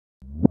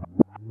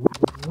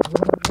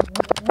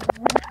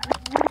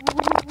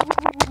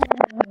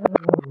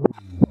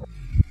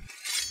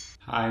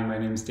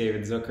name's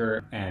David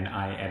Zucker, and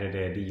I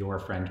edited Your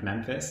Friend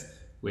Memphis,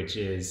 which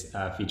is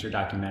a feature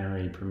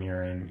documentary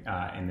premiering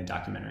in the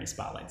documentary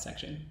spotlight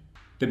section.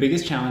 The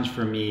biggest challenge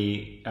for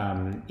me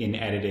in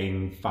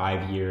editing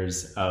 5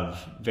 years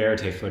of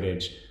verite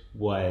footage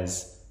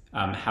was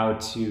how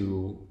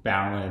to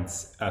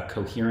balance a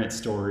coherent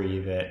story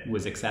that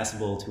was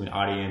accessible to an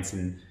audience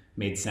and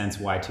made sense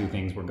why two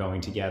things were going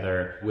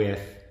together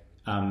with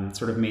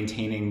sort of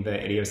maintaining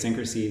the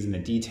idiosyncrasies and the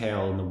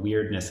detail and the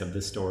weirdness of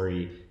the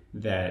story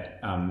that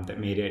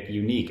made it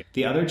unique.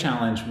 The other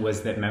challenge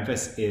was that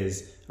Memphis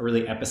is a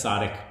really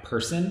episodic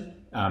person.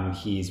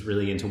 He's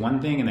really into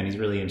one thing and then he's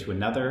really into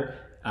another.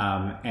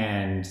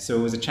 And so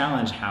it was a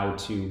challenge how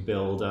to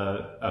build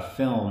a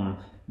film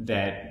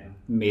that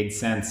made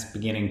sense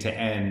beginning to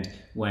end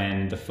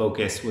when the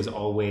focus was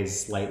always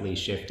slightly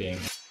shifting.